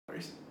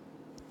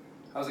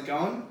How's it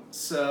going?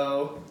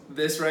 So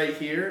this right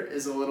here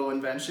is a little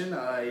invention,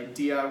 a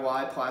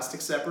DIY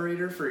plastic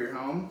separator for your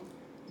home.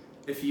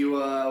 If you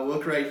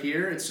look right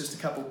here, it's just a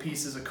couple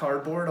pieces of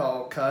cardboard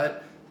all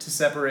cut to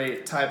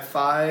separate type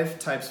 5,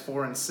 types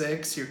 4 and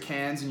 6, your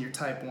cans, and your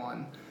type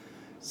 1.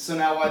 So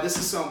now why this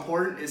is so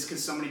important is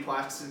because so many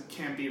plastics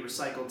can't be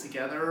recycled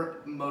together.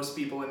 Most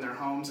people in their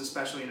homes,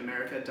 especially in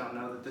America, don't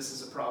know that this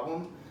is a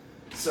problem.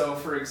 So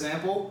for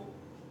example,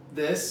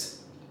 this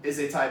is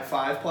a type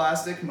 5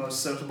 plastic. Most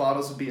soda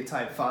bottles would be a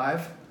type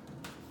 5.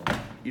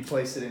 You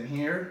place it in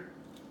here.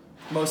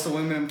 Most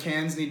aluminum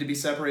cans need to be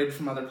separated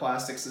from other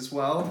plastics as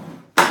well.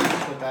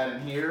 Put that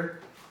in here.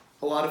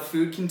 A lot of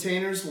food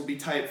containers will be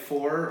type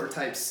 4 or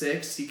type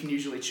 6. You can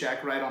usually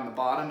check right on the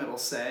bottom, it'll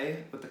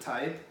say with the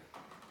type.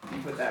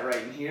 You put that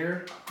right in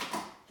here.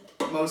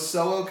 Most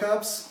solo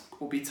cups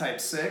will be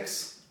type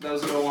 6.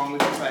 Those go along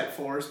with the type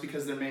 4s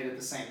because they're made of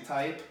the same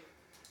type.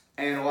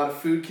 And a lot of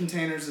food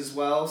containers as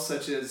well,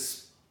 such as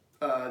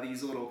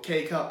these little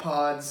K-cup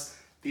pods.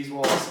 These will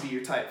also be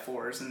your type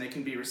 4s and they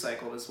can be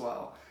recycled as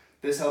well.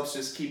 This helps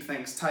just keep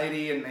things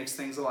tidy and makes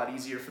things a lot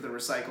easier for the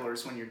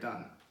recyclers when you're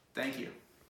done. Thank you.